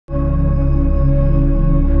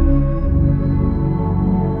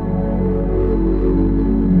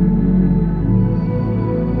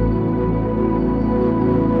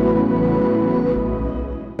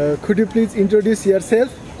Could you please introduce yourself?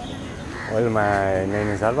 Well, my name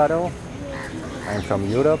is Albaro. I'm from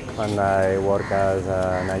Europe and I work as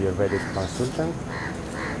an Ayurvedic consultant.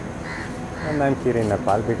 And I'm here in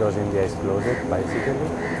Nepal because India is closed,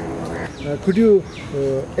 basically. Could you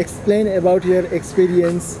explain about your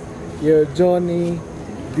experience, your journey,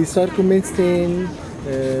 the circumstance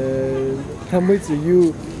from which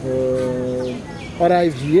you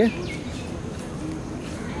arrived here?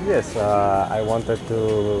 Yes, I wanted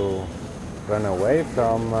to run away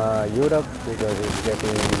from Europe because it's getting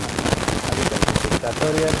a little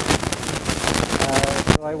dictatorial.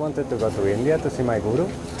 So I wanted to go to India to see my guru.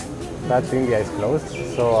 But India is closed,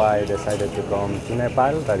 so I decided to come to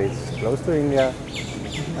Nepal, that is close to India.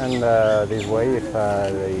 And this way, if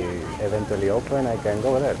they eventually open, I can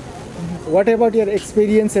go there. What about your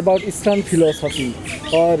experience about Eastern philosophy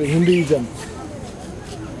or Hinduism?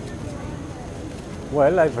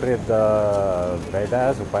 Well, I've read the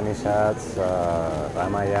Vedas, Upanishads,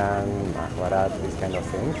 Ramayana, Mahabharata, these kind of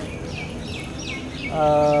things.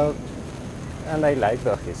 And I like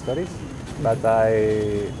the histories, but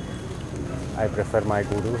I prefer my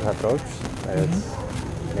guru's approach. It's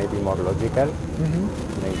maybe more logical,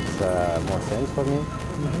 makes more sense for me.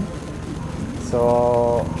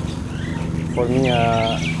 So, for me,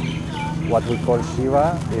 what we call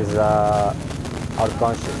Shiva is our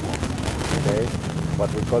consciousness. Okay? What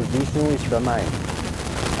we call Vishnu is the mind,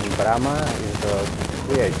 and Brahma is the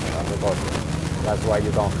creation of the body. That's why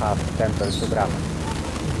you don't have temples to Brahma.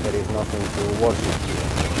 There is nothing to worship here.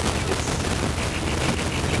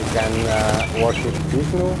 You can worship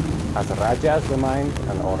Vishnu as Raja as the mind,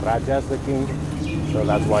 or Raja as the king. So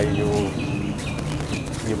that's why you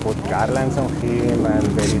put garlands on him and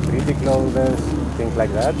very pretty clothes, things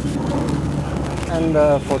like that. And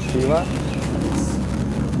for Shiva,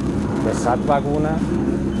 the Sattva guna,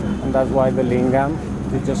 and that's why the lingam,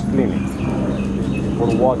 you just clean it. You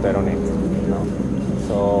put water on it, you know.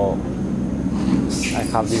 So I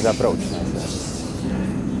have this approach myself.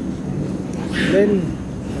 Then,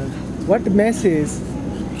 what message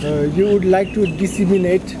you would like to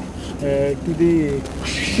disseminate to the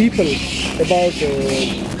people about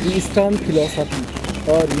the Eastern philosophy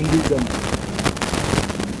or Hinduism?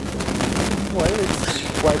 Well, it's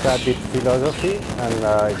quite a deep philosophy, and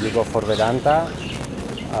if you go for Vedanta,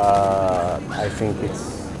 I think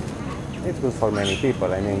it's good for many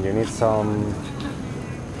people. I mean, you need some.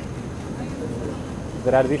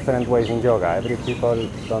 There are different ways in yoga. Every people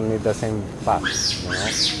don't need the same path, you know.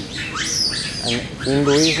 And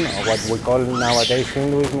Hinduism, or what we call nowadays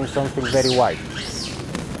Hinduism, is something very wide.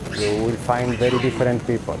 You will find very different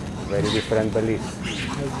people, very different beliefs.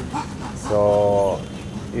 So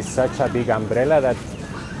it's such a big umbrella that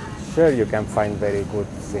sure you can find very good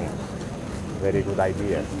things, very good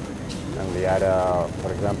ideas. And they are,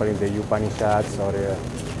 for example, in the Upanishads or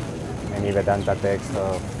any Vedanta text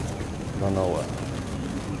of, don't know,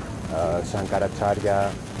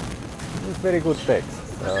 Shankaracharya, it's very good text.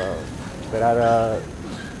 There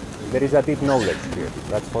is a deep knowledge here,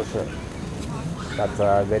 that's for sure. But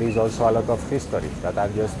there is also a lot of histories that are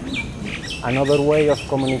just another way of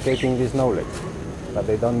communicating this knowledge. But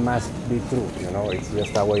they don't must be true, you know, it's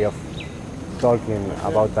just a way of talking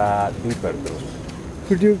about a deeper truth.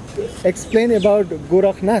 Could you explain about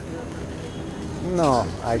Gorakhnath? No,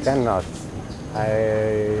 I cannot.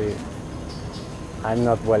 I'm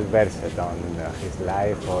not well versed on his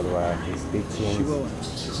life or his teachings.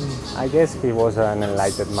 I guess he was an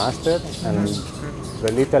enlightened master, and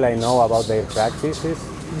the little I know about their practices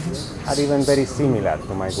are even very similar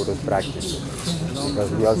to my guru's practices.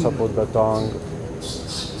 Because we also put the tongue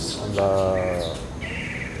on the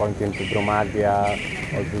pointing to Brumadhya,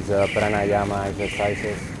 all these pranayama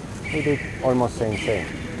exercises. We do almost same.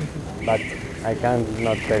 But I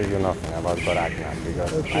cannot tell you nothing about Gorakhnath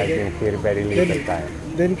because I've been here very little time.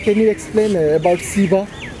 Then can you explain about Shiva?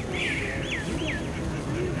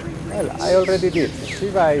 Well, I already did.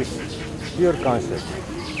 Shiva is pure consciousness.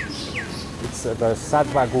 It's the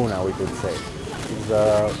Sattva guna, we could say. It's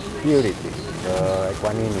the purity, the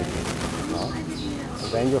equanimity. No?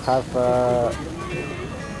 Then you have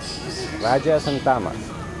Rajas and Tamas.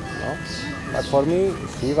 No? But for me,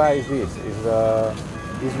 Shiva is this,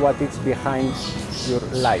 is what is behind your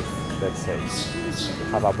life, let's say. You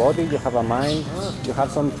have a body, you have a mind, you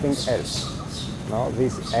have something else. No?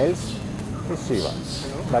 This else is Shiva.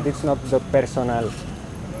 But it's not the personal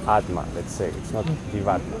Atma, let's say. It's not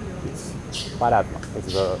Jivatma, it's Paratma.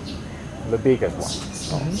 It's the biggest one.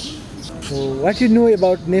 No? So what you know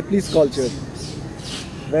about Nepalese culture?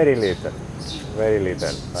 Very little, very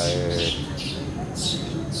little.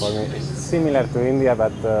 For me, it's similar to India,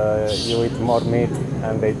 but you eat more meat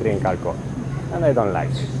and they drink alcohol, and I don't like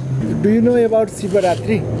it. Do you know about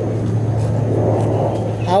Shivaratri?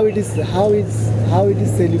 How it is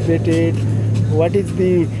celebrated? What is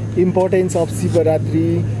the importance of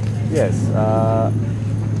Shivaratri? Yes,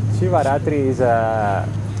 Shivaratri is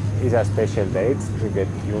a special date to get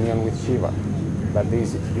union with Shiva. But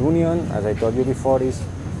this union, as I told you before, is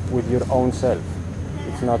with your own self.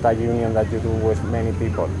 It's not a union that you do with many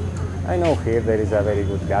people. I know here there is a very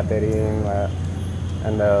good gathering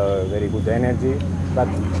and a very good energy, but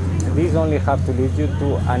these only have to lead you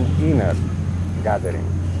to an inner gathering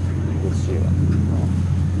with Shiva.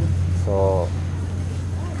 So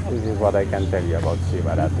this is what I can tell you about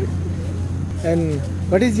Shivaratri. And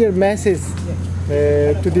what is your message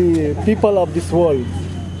to the people of this world?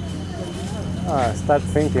 Start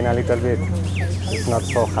thinking a little bit. It's not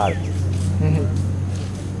so hard.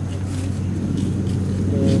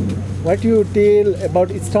 What you tell about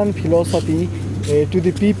Eastern philosophy to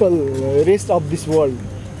the people rest of this world?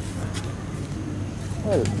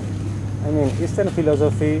 Well, I mean, Eastern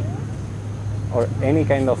philosophy or any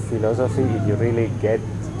kind of philosophy, if you really get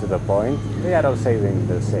to the point, they are all saying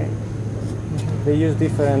the same. They use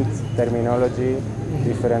different terminology,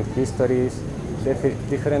 different histories,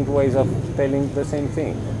 different ways of telling the same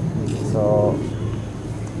thing. So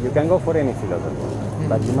you can go for any philosophy,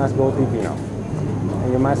 but you must go deep enough.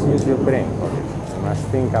 And you must use your brain for it. You must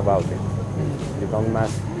think about it.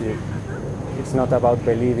 It's not about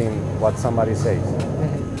believing what somebody says.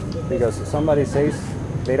 Because somebody says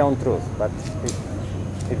their own truth, but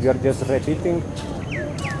if you're just repeating,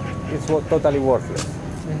 it's totally worthless.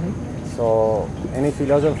 So any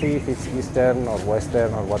philosophy, if it's Eastern or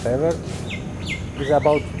Western or whatever, is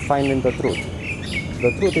about finding the truth.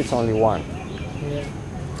 The truth is only one.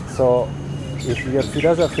 So if your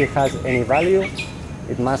philosophy has any value,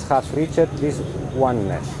 it must have reached this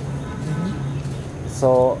oneness.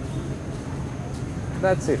 So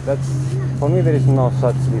that's it. For me, there is no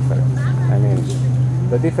such difference. I mean,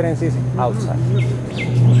 the difference is outside.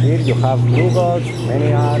 Here you have blue gods,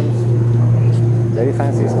 many arms, very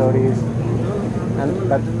fancy stories,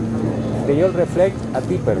 but they all reflect a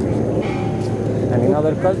deeper meaning. And in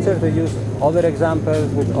other cultures, they use other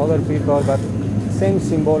examples with other people, but same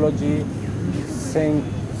symbology,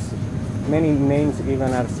 many names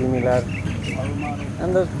even are similar,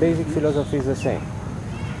 and the basic philosophy is the same,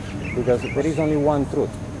 because there is only one truth.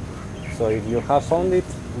 So if you have found it,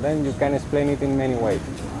 then you can explain it in many ways.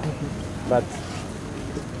 But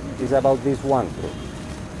it's about this one truth.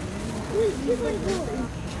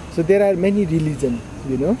 So there are many religions,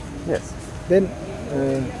 you know? Yes. Then,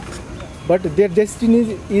 but their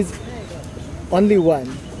destiny is only one,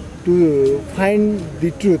 to find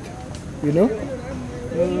the truth, you know?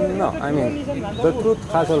 No, I mean, the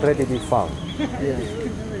truth has already been found. Yeah.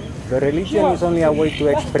 The religion is only a way to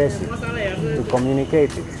express it, to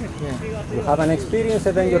communicate it. Yeah. You have an experience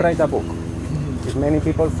and then you write a book. If many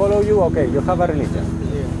people follow you, okay, you have a religion.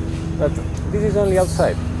 Yeah. But this is only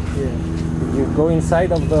outside. Yeah. If you go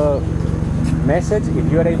inside of the message,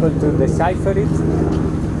 if you are able to decipher it,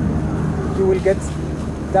 you will get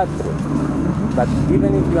that truth. But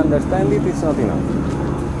even if you understand it, it's not enough.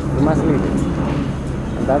 You must live it.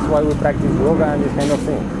 And that's why we practice yoga and this kind of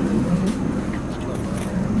thing.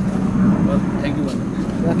 Well, thank you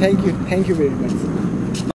very much. Thank you very much.